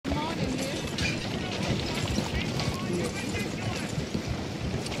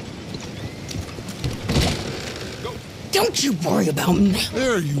Don't you worry about me.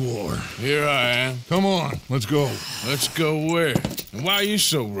 There you are. Here I am. Come on, let's go. Let's go where? And why are you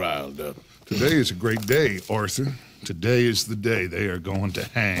so riled up? Today is a great day, Arthur. Today is the day they are going to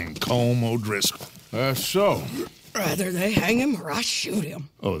hang Colm O'Driscoll. That's so. Rather they hang him or I shoot him.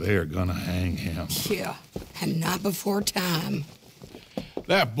 Oh, they are gonna hang him. Yeah, and not before time.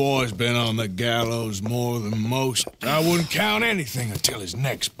 That boy's been on the gallows more than most. I wouldn't count anything until his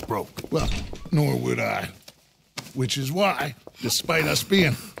neck's broke. Well, nor would I. Which is why, despite us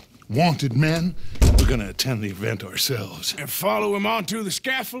being wanted men, we're gonna attend the event ourselves. And follow him onto the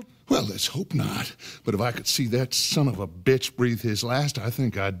scaffold? Well, let's hope not. But if I could see that son of a bitch breathe his last, I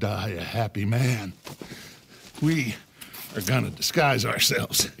think I'd die a happy man. We are gonna disguise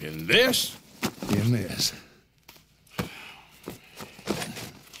ourselves. In this? In this.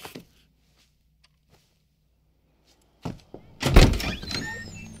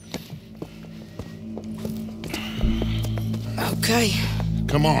 Okay.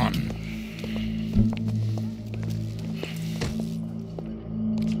 Come on.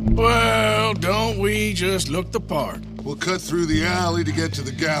 Well, don't we just look the part? We'll cut through the alley to get to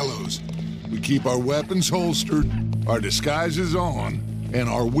the gallows. We keep our weapons holstered, our disguises on, and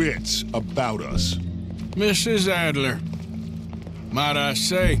our wits about us. Mrs. Adler, might I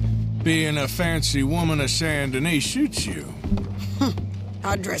say, being a fancy woman of Saint Denis shoots you.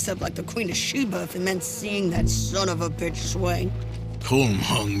 I'd dress up like the Queen of Sheba if it meant seeing that son of a bitch swing. Colm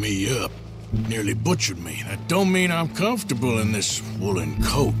hung me up. Nearly butchered me. That don't mean I'm comfortable in this woolen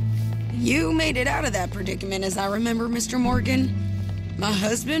coat. You made it out of that predicament, as I remember, Mr. Morgan. My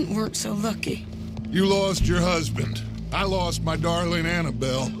husband weren't so lucky. You lost your husband. I lost my darling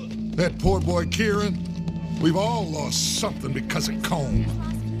Annabelle. That poor boy Kieran. We've all lost something because of Colm.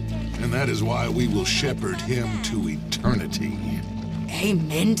 And that is why we will shepherd him to eternity.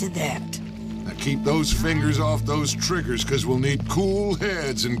 Amen to that. Now keep those fingers off those triggers, because we'll need cool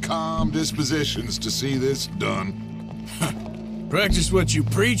heads and calm dispositions to see this done. Practice what you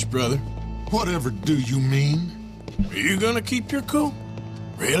preach, brother. Whatever do you mean? Are you gonna keep your cool?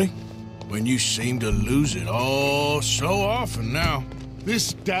 Really? When you seem to lose it all so often now.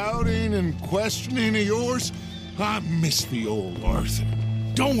 This doubting and questioning of yours, I miss the old Arthur.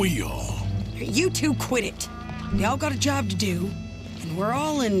 Don't we all? You two quit it. Y'all got a job to do, and we're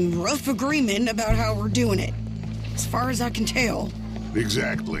all in rough agreement about how we're doing it. As far as I can tell.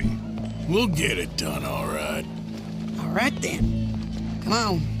 Exactly. We'll get it done, all right. All right, then. Come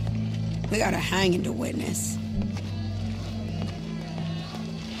on. We got a hanging to witness.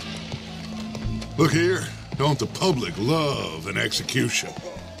 Look here. Don't the public love an execution?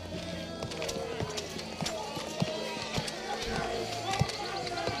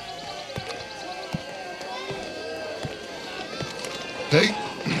 Hey.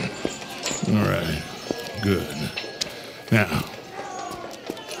 All right. Good. Now,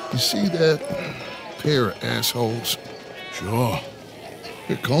 you see that pair of assholes? Sure.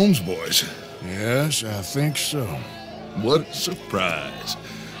 They're Colm's boys. Yes, I think so. What a surprise.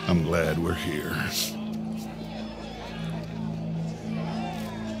 I'm glad we're here.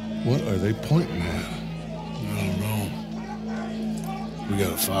 What are they pointing at? I don't know. We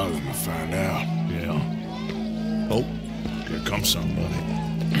gotta follow them and find out. Yeah. Oh, here comes somebody.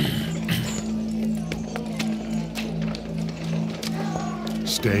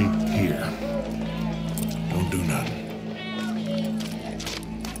 Stay here. Don't do nothing.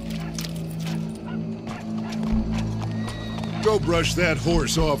 Go brush that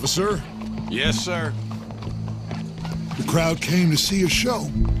horse, officer. Yes, sir. The crowd came to see a show.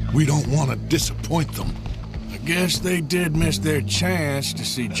 We don't want to disappoint them. I guess they did miss their chance to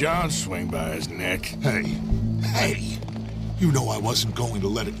see John swing by his neck. Hey, you know I wasn't going to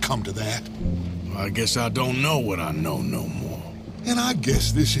let it come to that. Well, I guess I don't know what I know no more. And I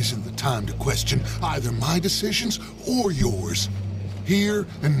guess this isn't the time to question either my decisions or yours. Here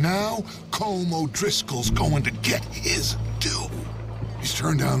and now, Colm O'Driscoll's going to get his due. He's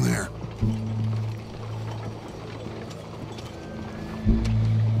turned down there.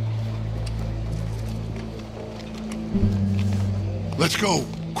 Let's go.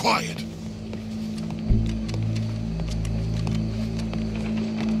 Quiet.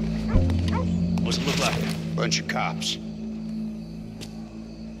 What's it look like? Bunch of cops.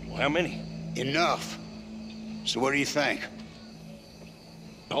 Well, how many? Enough. So what do you think?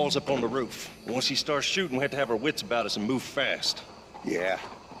 Paul's up on the roof. Once he starts shooting, we have to have our wits about us and move fast. Yeah,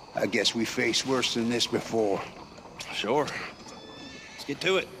 I guess we faced worse than this before. Sure. Let's get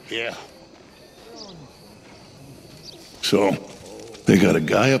to it. Yeah. So, they got a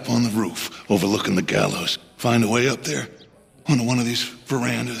guy up on the roof overlooking the gallows. Find a way up there, onto one of these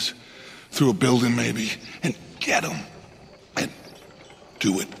verandas, through a building maybe, and get him.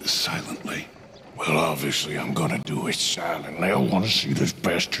 Do it silently. Well, obviously I'm gonna do it silently. I want to see this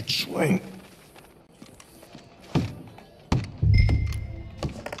bastard swing.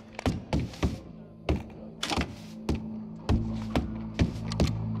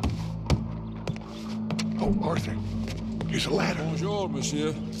 Oh, Arthur. Here's a ladder. Bonjour,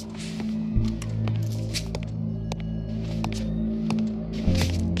 monsieur.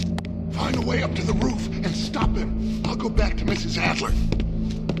 Find a way up to the roof and stop him. I'll go back to Mrs. Adler.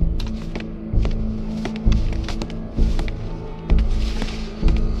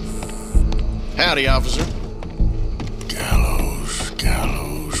 Howdy, officer.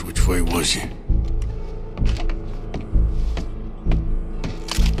 Gallows. Which way was you?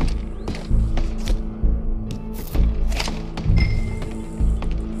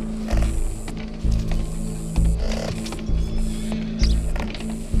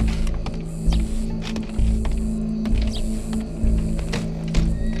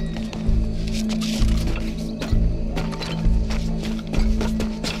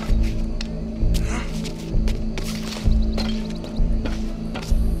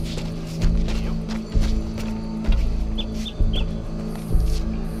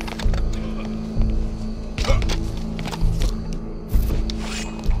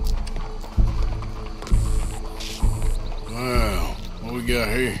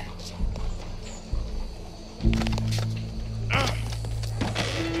 Here.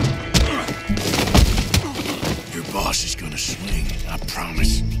 Your boss is gonna swing, I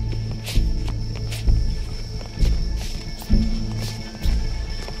promise.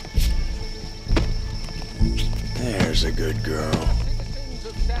 There's a good girl.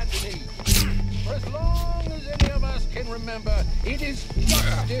 For as long as any of us can remember, it is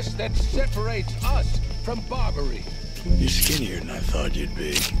justice that separates us from Barbary. You're skinnier than I thought you'd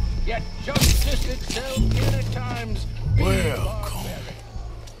be. Yet justice itself can at times be Well, Cole,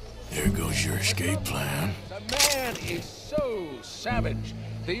 there goes your escape plan. The man is so savage.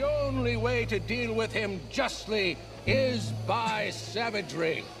 The only way to deal with him justly is by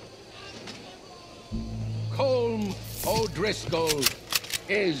savagery. Colm O'Driscoll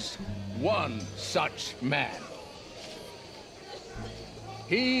is one such man.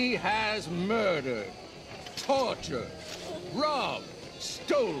 He has murdered, tortured, robbed,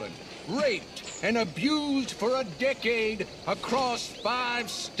 stolen, raped, and abused for a decade across 5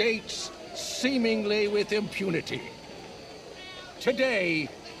 states, seemingly with impunity. Today,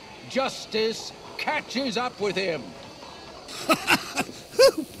 justice catches up with him.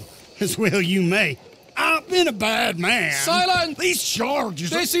 As well you may. I've been a bad man. Silence! These charges...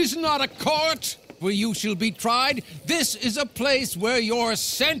 This is not a court where you shall be tried. This is a place where your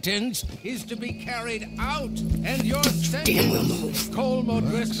sentence is to be carried out. And your sentence, Colm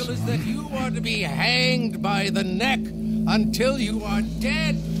O'Driscoll, is that you are to be hanged by the neck until you are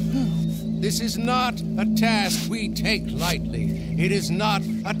dead. This is not a task we take lightly. It is not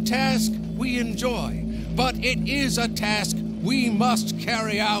a task we enjoy. But it is a task we must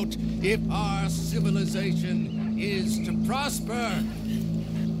carry out if our civilization is to prosper.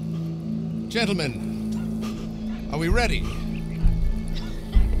 Gentlemen, are we ready?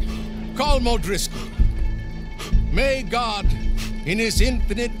 Colm O'Driscoll, may God, in his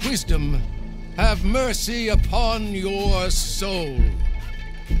infinite wisdom, have mercy upon your soul.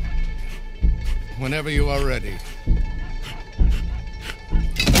 Whenever you are ready.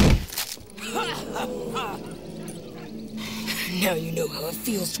 Now you know how it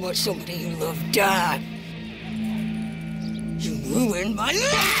feels to watch somebody you love die. You ruined my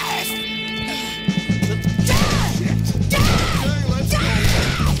life!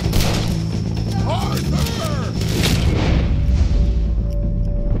 Arthur!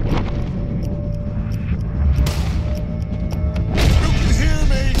 You can hear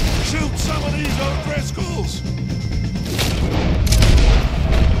me! Shoot some of these O'Driscolls!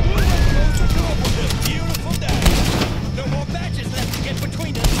 Beautiful day. No more batches left to get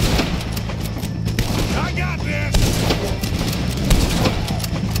between us. I got this!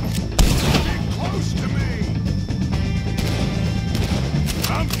 Get close to me!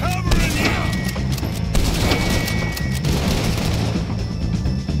 I'm covering you!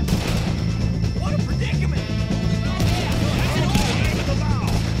 What a predicament!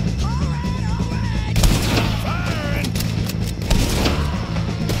 Firing!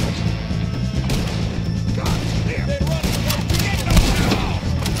 God damn! They're running.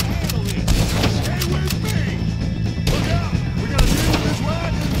 Handle this! Stay with me! Look out! We gotta deal with this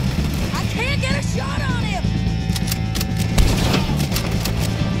wagon! I can't get a shot on him!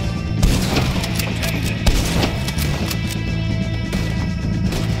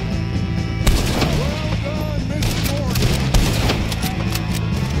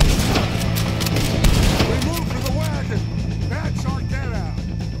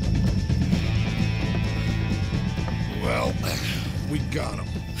 got him.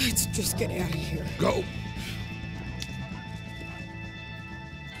 Let's just get out of here. Go.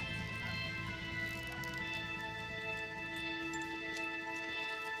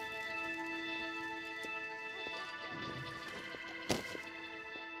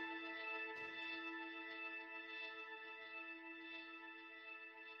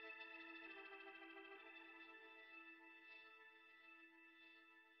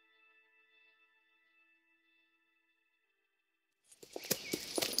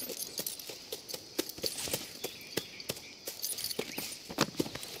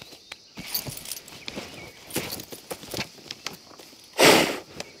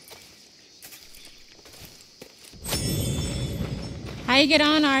 How you get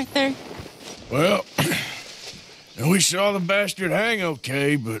on, Arthur? Well, we saw the bastard hang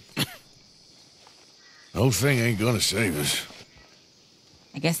okay, but the whole thing ain't gonna save us.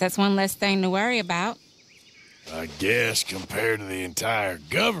 I guess that's one less thing to worry about. I guess compared to the entire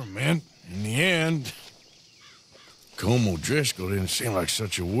government, in the end, Colm O'Driscoll didn't seem like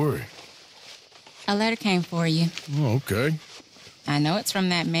such a worry. A letter came for you. Oh, okay. I know it's from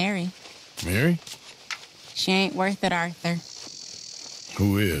that Mary. Mary? She ain't worth it, Arthur.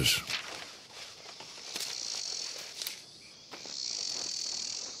 Who is?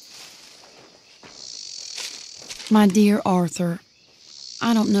 My dear Arthur,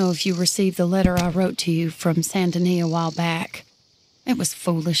 I don't know if you received the letter I wrote to you from Saint Denis a while back. It was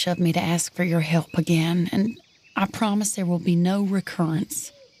foolish of me to ask for your help again, and I promise there will be no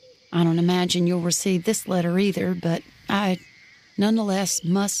recurrence. I don't imagine you'll receive this letter either, but I nonetheless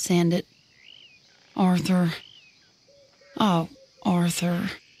must send it. Arthur. Oh,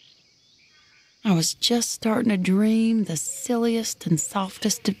 Arthur. I was just starting to dream the silliest and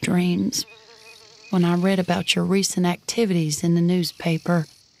softest of dreams when I read about your recent activities in the newspaper.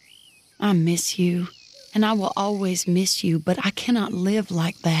 I miss you, and I will always miss you, but I cannot live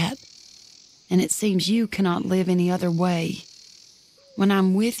like that. And it seems you cannot live any other way. When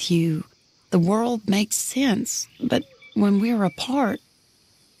I'm with you, the world makes sense, but when we're apart,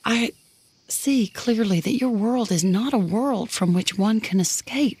 I see clearly that your world is not a world from which one can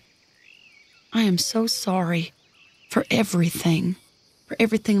escape. I am so sorry for everything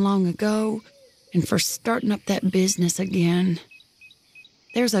long ago, and for starting up that business again.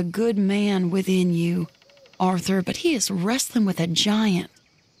 There's a good man within you, Arthur, but he is wrestling with a giant,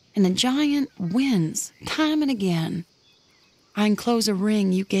 and the giant wins time and again. I enclose a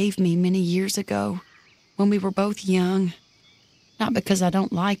ring you gave me many years ago when we were both young, not because I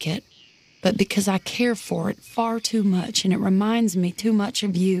don't like it, but because I care for it far too much, and it reminds me too much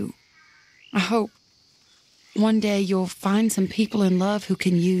of you. I hope one day you'll find some people in love who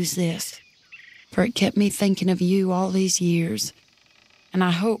can use this, for it kept me thinking of you all these years, and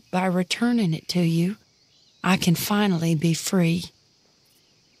I hope by returning it to you, I can finally be free.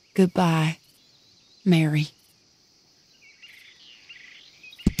 Goodbye, Mary.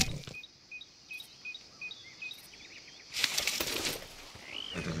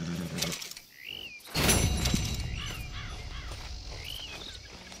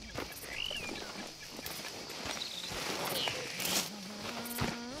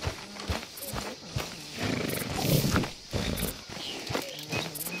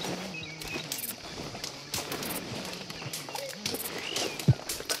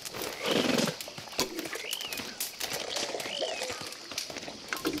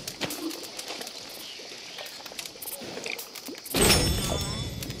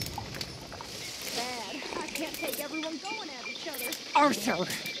 Arthur!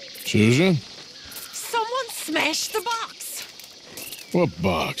 Susan? Someone smashed the box! What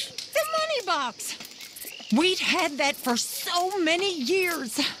box? The money box! We'd had that for so many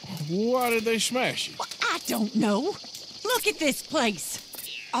years. Why did they smash it? Well, I don't know. Look at this place.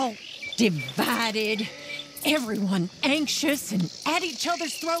 All divided. Everyone anxious and at each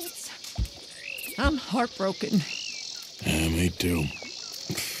other's throats. I'm heartbroken. Yeah, me too.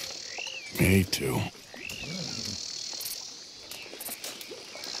 Me too.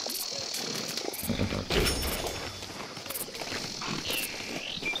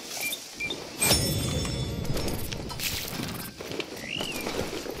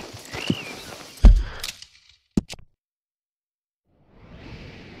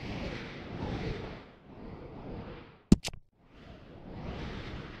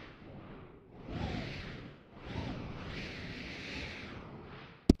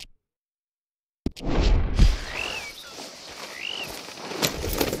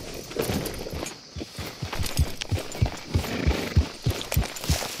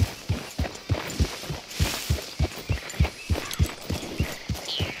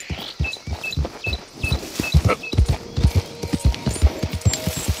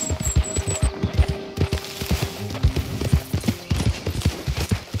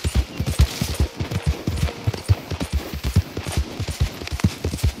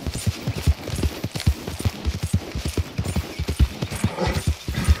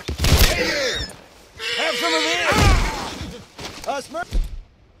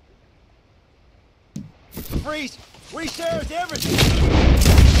 Priest. We share everything.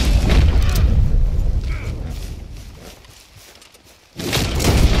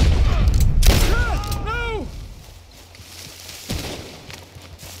 No!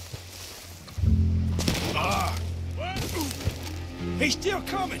 He's still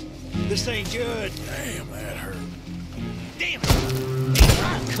coming. This ain't good. Damn, that hurt. Damn it!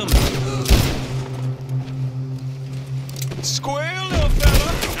 Come on. Square, little fella.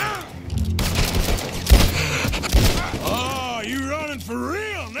 Oh, you running for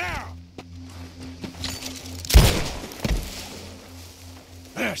real now?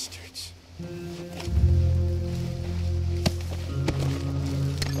 Bastards.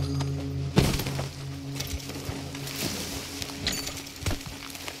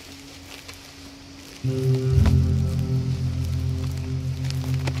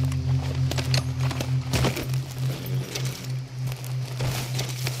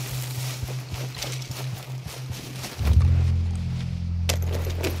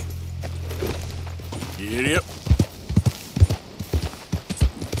 Idiot.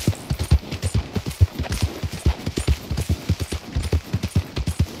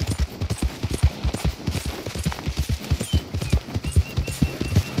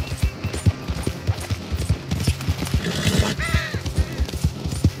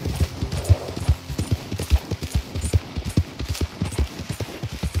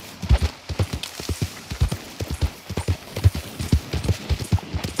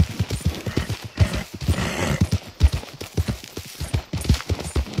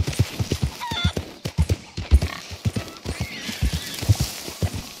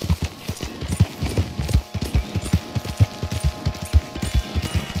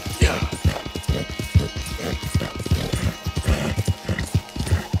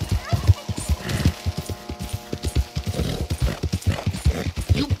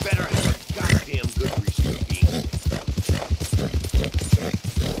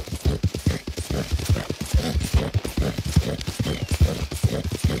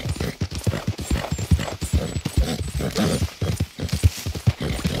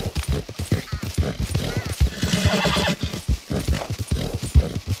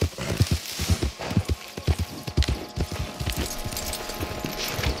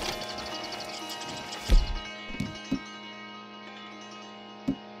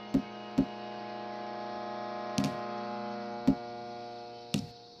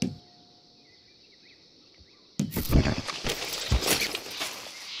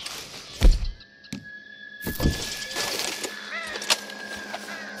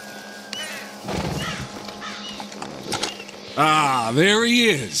 Ah, there he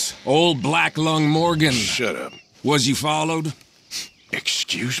is. Old Black Lung Morgan. Shut up. Was you followed?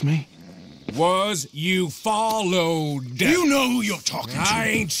 Excuse me? Was you followed? You know who you're talking to. I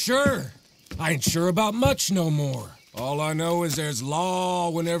ain't sure. I ain't sure about much no more. All I know is there's law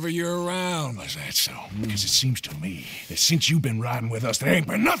whenever you're around. Is that so? Because it seems to me that since you've been riding with us, there ain't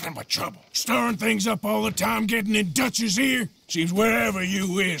been nothing but trouble. Stirring things up all the time, getting in Dutch's ear. Seems wherever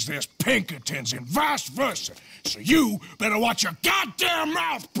you is, there's Pinkertons and vice versa. So you better watch your goddamn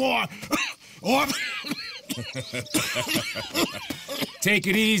mouth, boy! Or... Take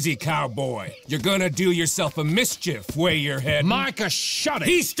it easy, cowboy. You're gonna do yourself a mischief way you're heading. Micah, shut it!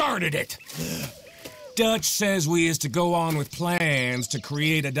 He started it! Dutch says we is to go on with plans to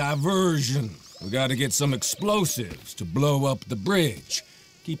create a diversion. We gotta get some explosives to blow up the bridge.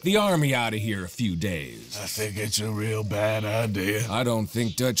 Keep the army out of here a few days. I think it's a real bad idea. I don't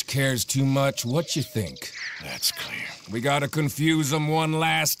think Dutch cares too much. What you think? That's clear. We gotta confuse him one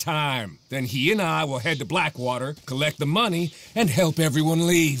last time. Then he and I will head to Blackwater, collect the money, and help everyone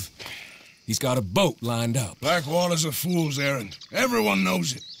leave. He's got a boat lined up. Blackwater's a fool's errand. Everyone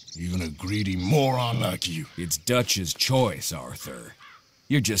knows it. Even a greedy moron like you. It's Dutch's choice, Arthur.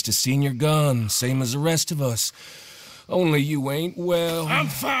 You're just a senior gun, same as the rest of us. Only you ain't well. I'm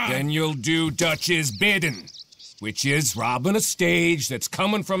fine. Then you'll do Dutch's bidding, which is robbing a stage that's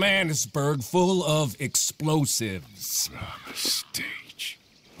coming from Annisburg full of explosives. Rob a stage.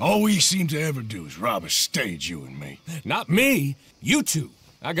 All we seem to ever do is rob a stage, you and me. Not me. You two.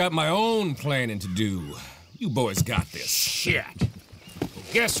 I got my own planning to do. You boys got this. Shit.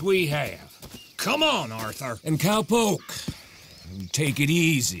 Guess we have. Come on, Arthur. And Cowpoke, take it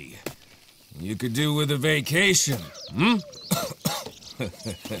easy. You could do with a vacation, hmm?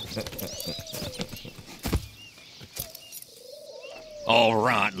 All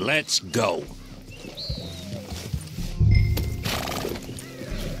right, let's go.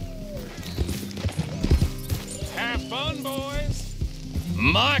 Have fun, boys.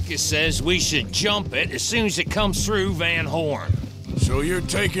 Micah says we should jump it as soon as it comes through Van Horn. So you're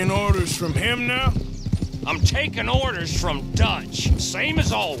taking orders from him now? I'm taking orders from Dutch, same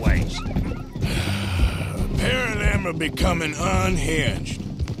as always. A pair of them are becoming unhinged.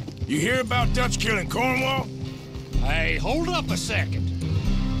 You hear about Dutch killing Cornwall? Hey, hold up a second.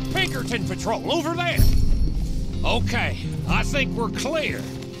 Pinkerton Patrol, over there. Okay, I think we're clear.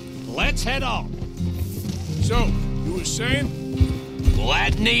 Let's head on. So, you were saying? Well,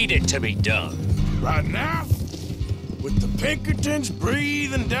 that needed to be done. Right now? With the Pinkertons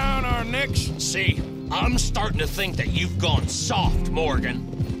breathing down our necks? See, I'm starting to think that you've gone soft, Morgan.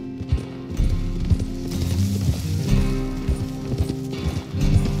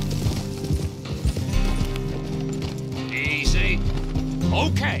 Easy.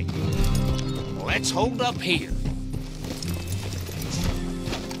 Okay. Let's hold up here.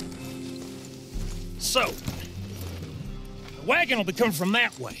 So, the wagon will be coming from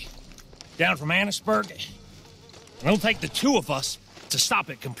that way, down from Annisburg. And it'll take the two of us to stop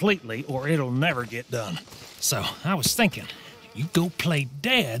it completely, or it'll never get done. So, I was thinking, you go play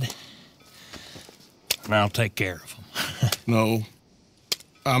dead, and I'll take care of them. No,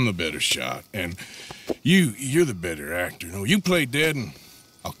 I'm the better shot, and you're the better actor. No, you play dead, and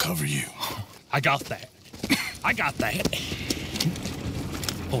I'll cover you. I got that. I got that.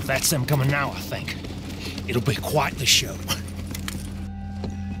 Oh, that's them coming now, I think. It'll be quite the show.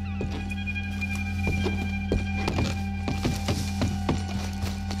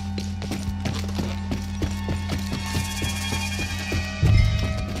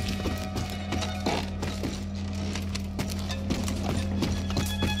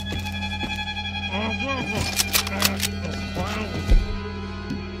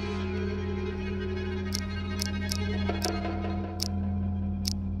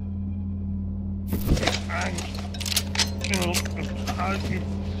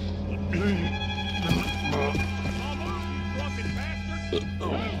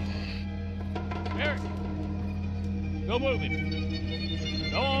 Eric, go moving.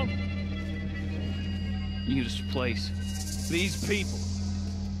 Go on. You just place these people.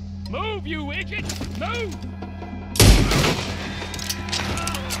 Move, you idiot! Move!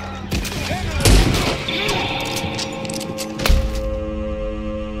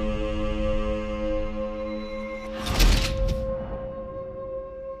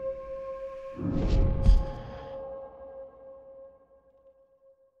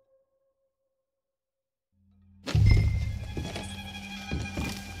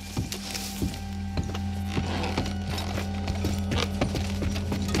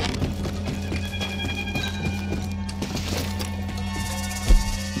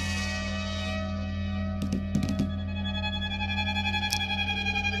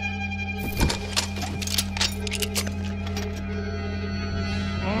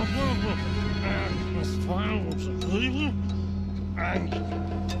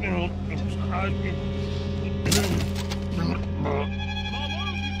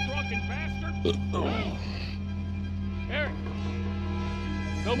 Eric,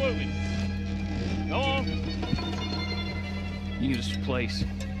 go moving. Go on. You just place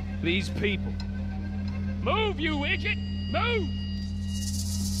these people. Move, you idiot! Move!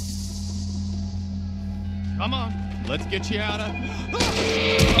 Come on, let's get you out of...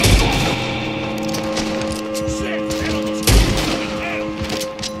 Shit!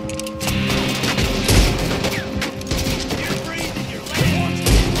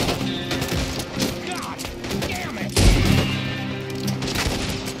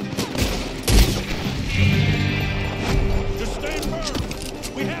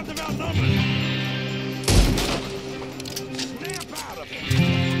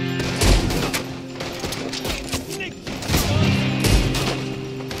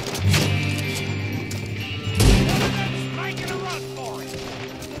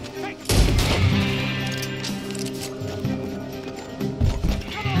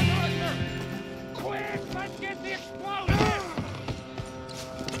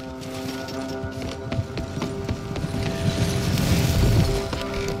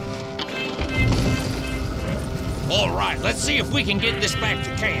 All right, let's see if we can get this back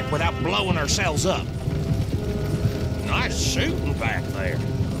to camp without blowing ourselves up. Nice shooting back there.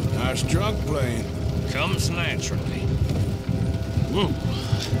 Nice drunk playing. Comes naturally. Ooh,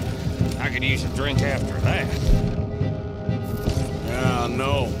 I could use a drink after that. Ah,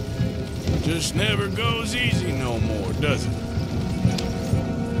 no. Just never goes easy no more, does it?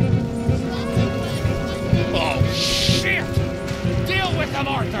 Oh, shit! Deal with them,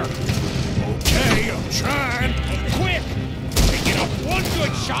 Arthur! Okay, I'm trying. Quick! They get off one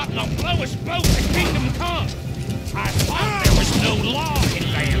good shot and I'll blow us both to Kingdom Come. I thought there was no law in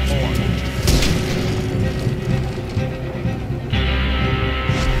Van for them.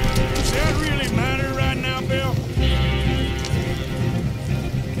 Does that really matter right now,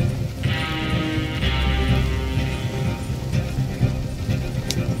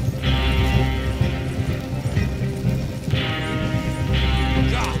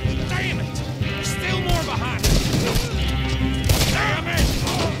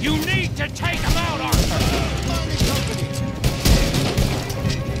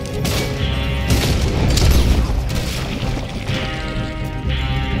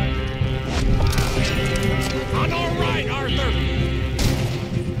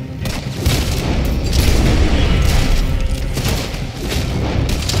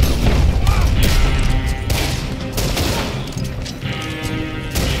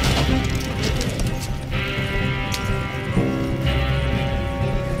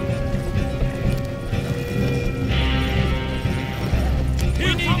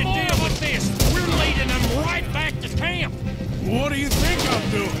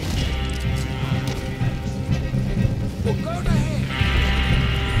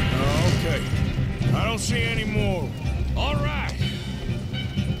 see any more. All right.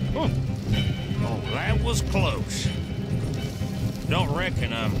 Oh, that was close. Don't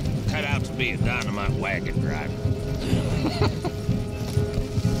reckon I'm cut out to be a dynamite wagon driver.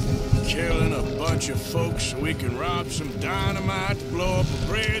 Killing a bunch of folks so we can rob some dynamite to blow up a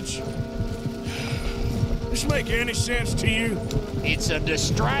bridge? This make any sense to you? It's a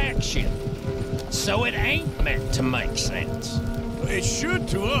distraction, so it ain't meant to make sense. It should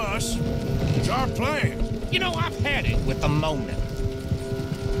to us. It's our plan. You know, I've had it with the moaning.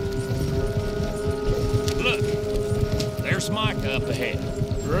 Look, there's Micah up ahead.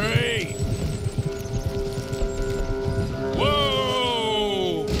 Great.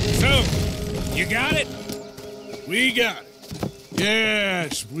 Whoa! So, you got it? We got it.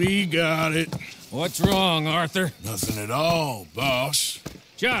 Yes, we got it. What's wrong, Arthur? Nothing at all, boss.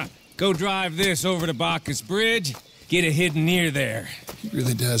 John, go drive this over to Bacchus Bridge. Get it hidden near there. He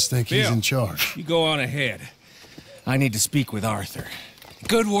really does think he's in charge. You go on ahead. I need to speak with Arthur.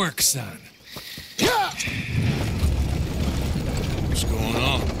 Good work, son. What's going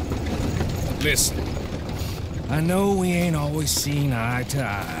on? Listen, I know we ain't always seen eye to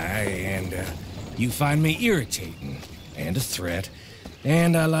eye, and you find me irritating and a threat,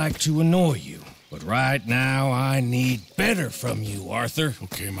 and I like to annoy you. But right now, I need better from you, Arthur.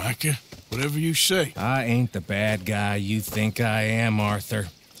 Okay, Micah. Whatever you say. I ain't the bad guy you think I am, Arthur.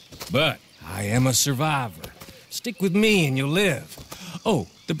 But I am a survivor. Stick with me and you'll live. Oh,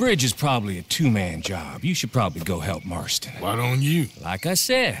 the bridge is probably a two-man job. You should probably go help Marston. Why don't you? Like I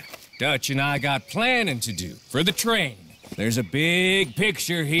said, Dutch and I got planning to do for the train. There's a big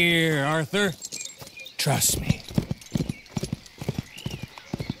picture here, Arthur. Trust me.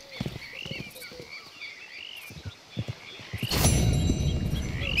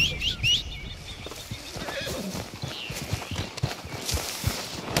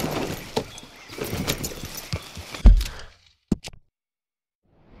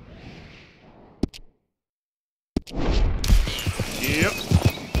 Yep.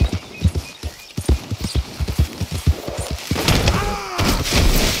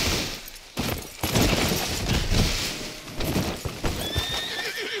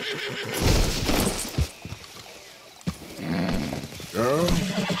 Girl.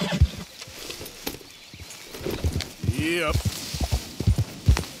 Yep.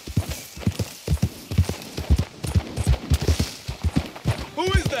 Who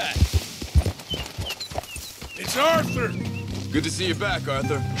is that? It's Arthur. Good to see you back,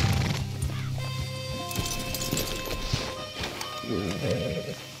 Arthur.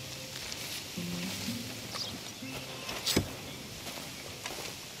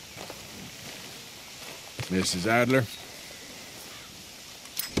 Mrs. Adler.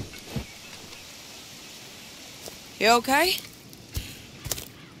 You okay?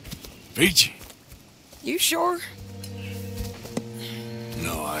 Peachy. You sure?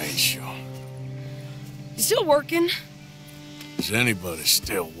 No, I ain't sure. You still working? Is anybody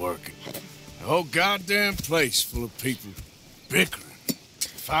still working? The whole goddamn place full of people bickering,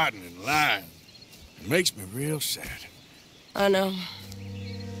 fighting and lying. It makes me real sad. I know.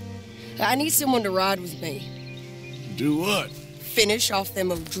 I need someone to ride with me. Do what? Finish off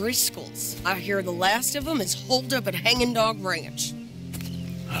them O'Driscolls. I hear the last of them is holed up at Hanging Dog Ranch.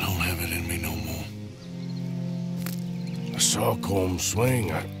 I don't have it in me no more. I saw Colm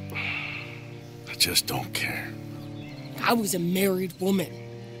swing. I just don't care. I was a married woman.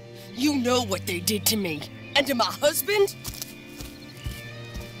 You know what they did to me. And to my husband?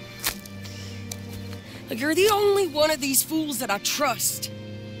 You're the only one of these fools that I trust.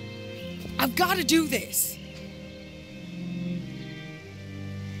 I've got to do this.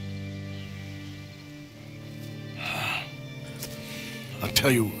 I'll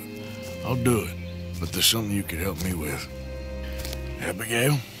tell you what, I'll do it. But there's something you could help me with.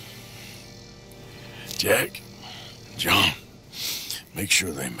 Abigail? Jack? John? Make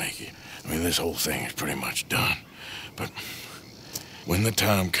sure they make it. I mean, this whole thing is pretty much done. But when the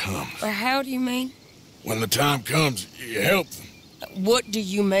time comes... How do you mean? When the time comes, you help them. What do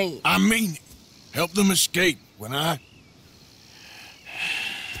you mean? I mean it. Help them escape. When I...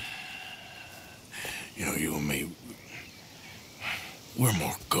 You know, you and me, we're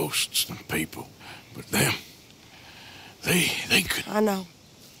more ghosts than people. But them, they could... I know.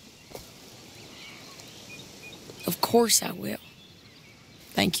 Of course I will.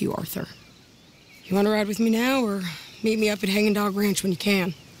 Thank you, Arthur. You want to ride with me now, or meet me up at Hanging Dog Ranch when you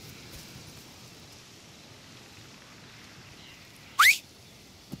can?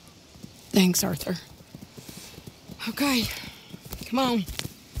 Thanks, Arthur. Okay, come on.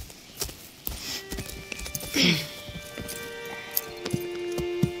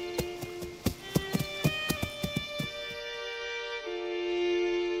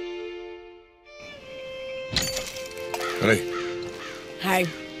 Hey. Hey,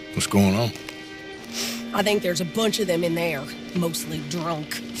 What's going on? I think there's a bunch of them in there, mostly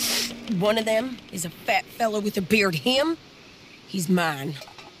drunk. One of them is a fat fella with a beard. Him, he's mine.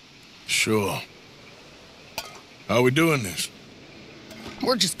 Sure. How are we doing this?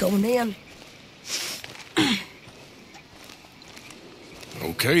 We're just going in.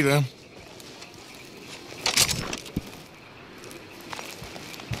 Okay, then.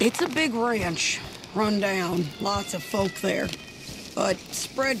 It's a big ranch, run down, lots of folk there, but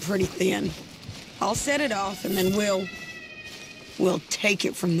spread pretty thin. I'll set it off and then we'll take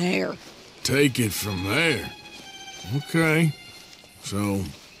it from there. Take it from there. Okay. So,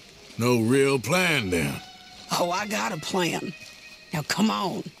 no real plan then? Oh, I got a plan. Now come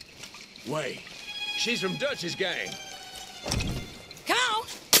on. Wait, she's from Dutch's gang. Come on!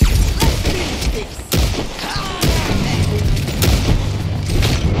 Let's finish this. Come on down there.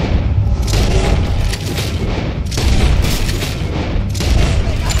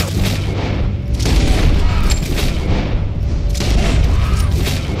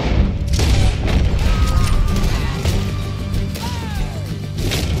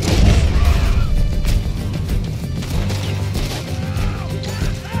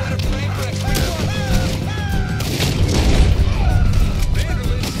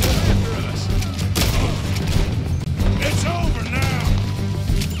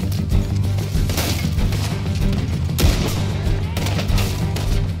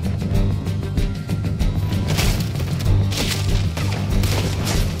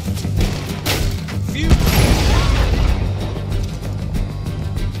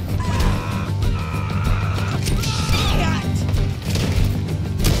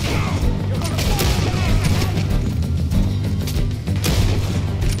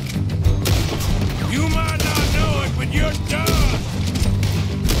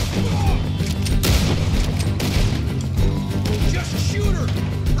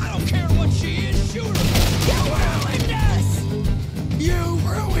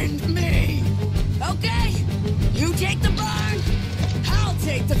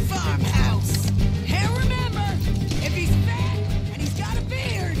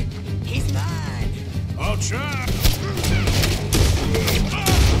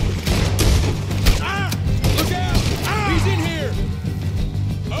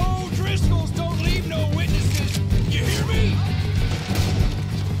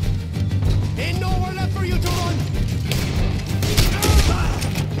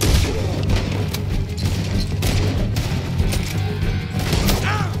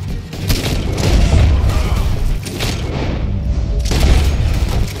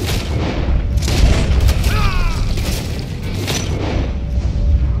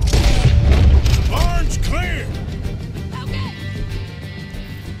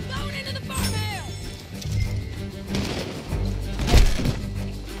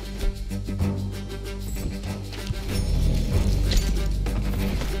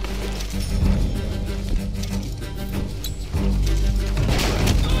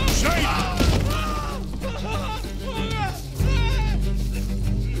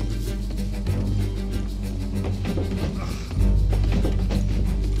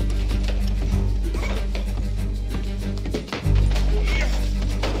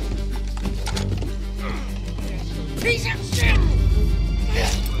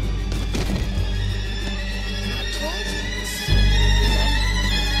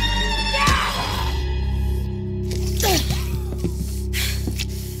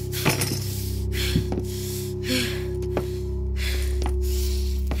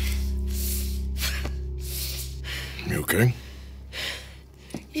 Okay?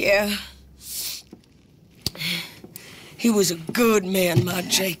 Yeah. He was a good man, my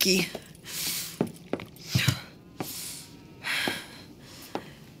Jakey.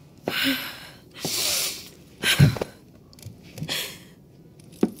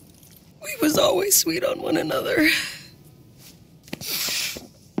 We was always sweet on one another.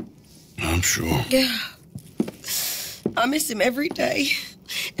 I'm sure. Yeah. I miss him every day,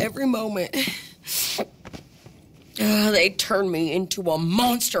 every moment. They turned me into a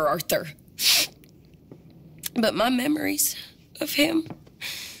monster, Arthur. But my memories of him,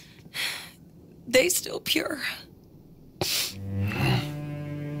 they still pure. I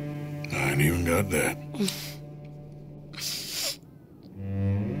ain't even got that.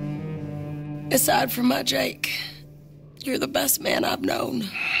 Aside from my Jake, you're the best man I've known.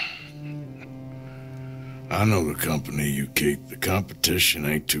 I know the company you keep. The competition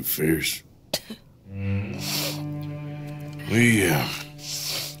ain't too fierce.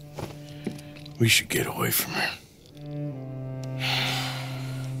 We should get away from here.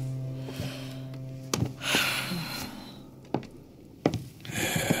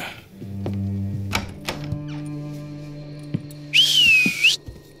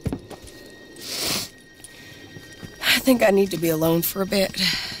 think I need to be alone for a bit.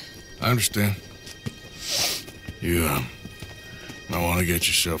 I understand. You, might want to get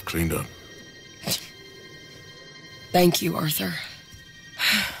yourself cleaned up. Thank you, Arthur.